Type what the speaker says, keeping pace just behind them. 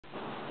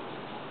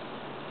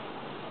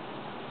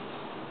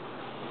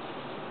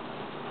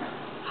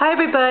Hi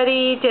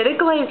everybody, did a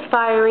glaze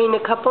firing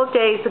a couple of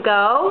days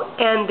ago,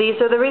 and these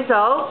are the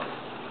results.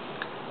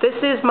 This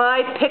is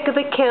my pick of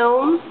the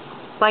kiln,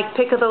 like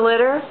pick of the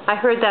litter. I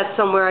heard that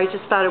somewhere, I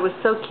just thought it was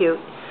so cute.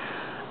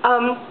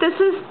 This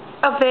is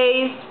a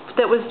vase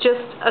that was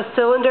just a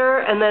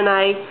cylinder, and then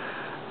I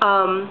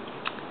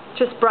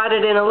just brought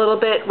it in a little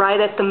bit right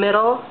at the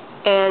middle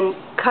and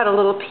cut a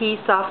little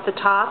piece off the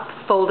top,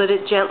 folded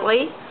it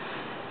gently.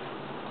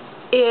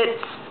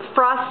 It's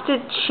frosted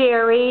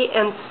cherry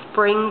and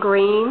spring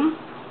green.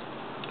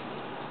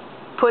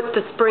 Put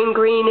the spring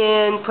green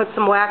in, put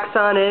some wax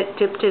on it,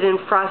 dipped it in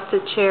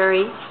frosted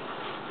cherry.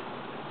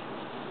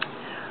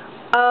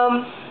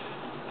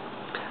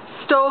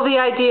 Stole the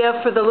idea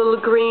for the little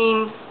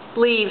green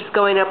leaves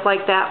going up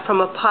like that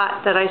from a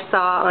pot that I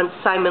saw on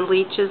Simon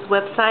Leach's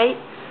website.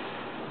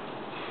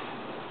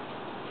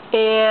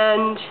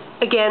 And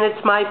again,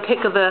 it's my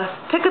pick of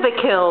the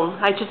kiln.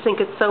 I just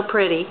think it's so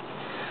pretty.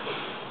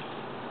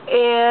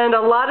 And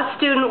a lot of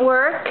student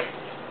work.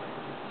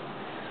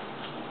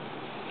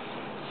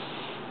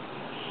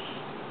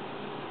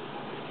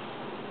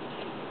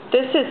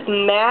 This is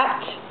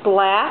matte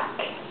black.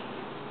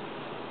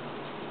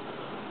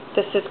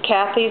 This is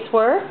Kathy's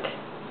work.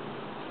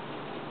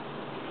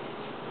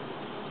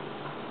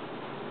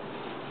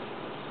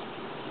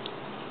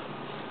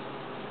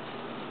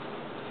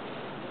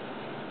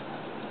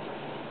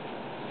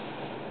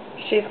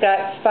 She's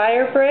got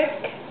fire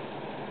brick,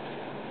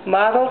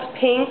 mottled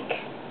pink,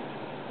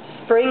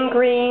 spring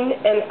green,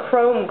 and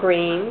chrome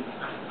green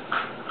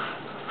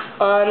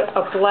on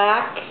a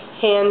black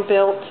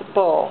hand-built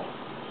bowl.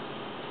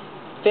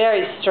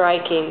 Very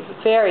striking,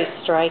 very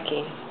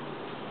striking.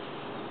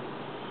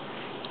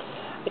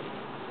 I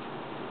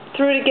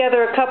threw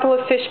together a couple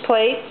of fish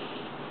plates,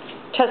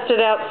 tested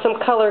out some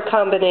color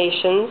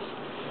combinations.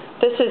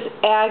 This is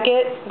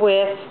agate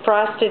with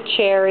frosted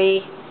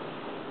cherry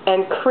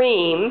and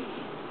cream.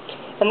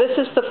 And this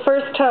is the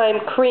first time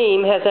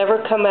cream has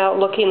ever come out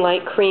looking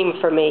like cream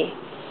for me.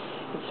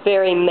 It's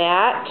very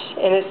matte,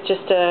 and it's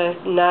just a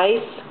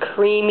nice,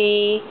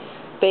 creamy,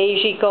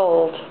 beigey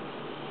gold.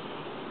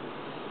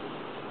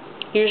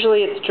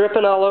 Usually it's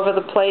dripping all over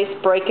the place,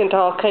 breaking into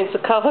all kinds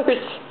of colors.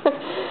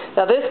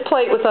 Now this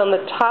plate was on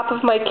the top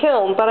of my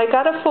kiln, but I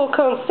got a full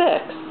cone 6.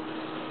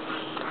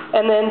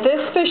 And then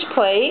this fish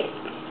plate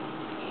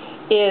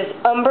is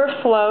umber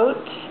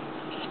float,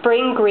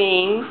 spring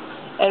green,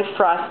 and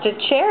frosted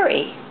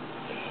cherry.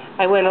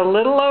 I went a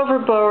little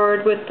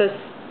overboard with the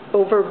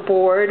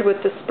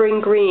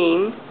spring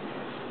green.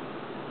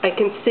 I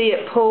can see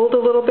it pulled a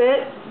little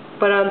bit,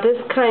 but on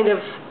this kind of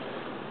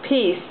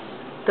piece,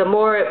 the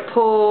more it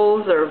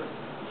pulls or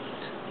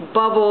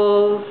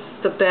bubbles,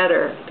 the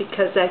better,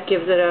 because that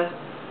gives it a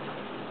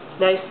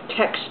nice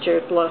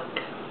textured look.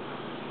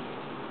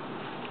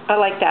 I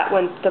like that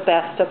one the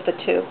best of the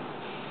two.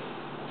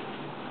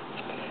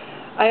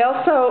 I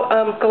also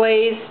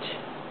glazed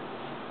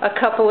a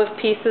couple of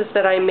pieces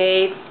that I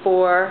made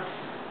for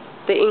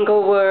the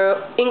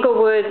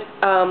Inglewood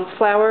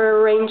flower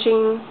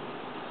arranging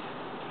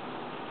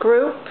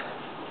group.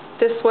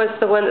 This was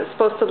the one that's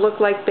supposed to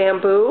look like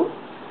bamboo.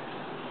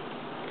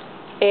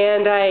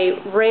 And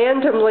I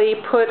randomly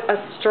put a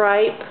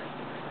stripe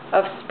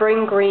of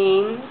spring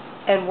green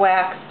and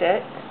waxed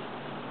it.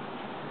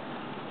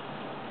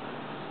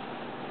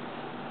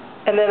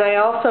 And then I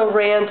also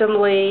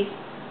randomly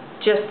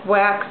just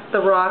waxed the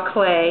raw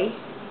clay.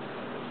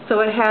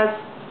 So it has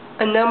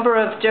a number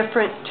of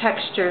different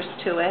textures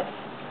to it.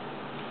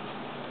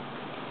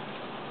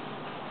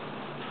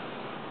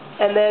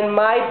 And then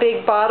my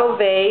big bottle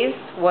vase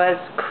was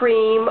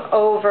cream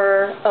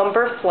over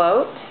umber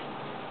float.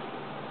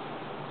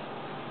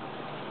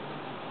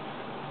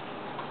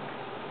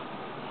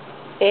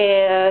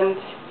 And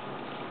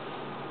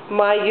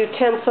my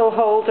utensil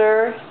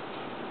holder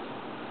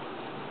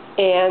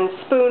and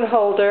spoon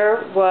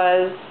holder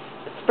was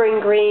spring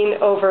green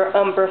over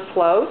umber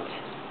float.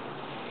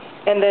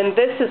 And then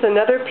this is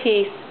another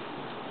piece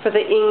for the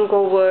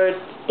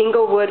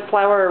Inglewood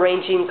Flower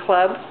Arranging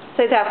Club.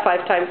 Say that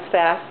 5 times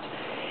fast.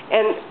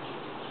 And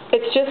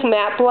it's just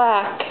matte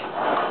black,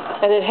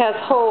 and it has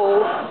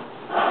holes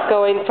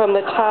going from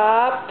the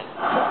top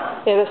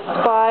in a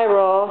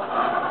spiral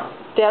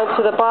down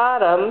to the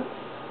bottom,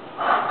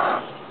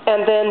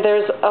 and then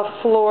there's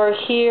a floor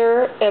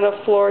here and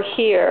a floor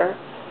here,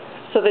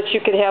 so that you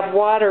can have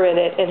water in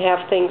it and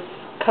have things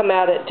come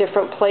out at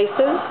different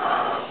places.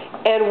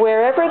 And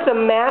wherever the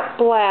matte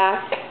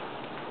black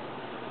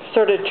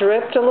sort of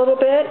dripped a little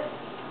bit,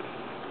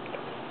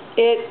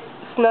 it's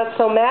not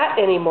so matte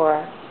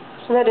anymore.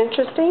 Isn't that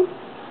interesting?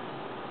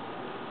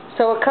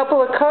 So a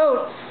couple of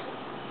coats,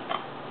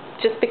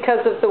 just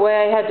because of the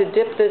way I had to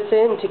dip this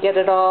in to get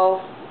it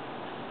all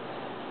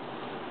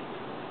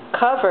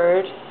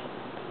covered,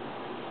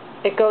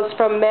 it goes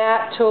from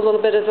matte to a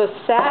little bit of a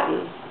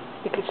satin.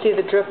 You can see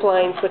the drip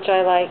lines, which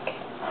I like.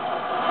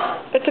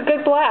 It's a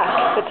good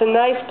black. It's a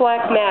nice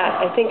black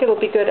matte. I think it'll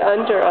be good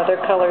under other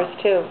colors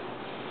too.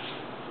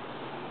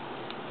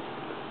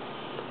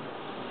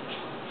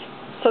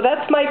 So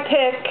that's my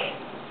pick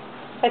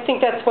I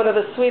think that's one of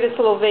the sweetest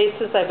little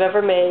vases I've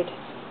ever made.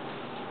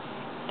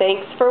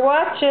 Thanks for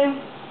watching.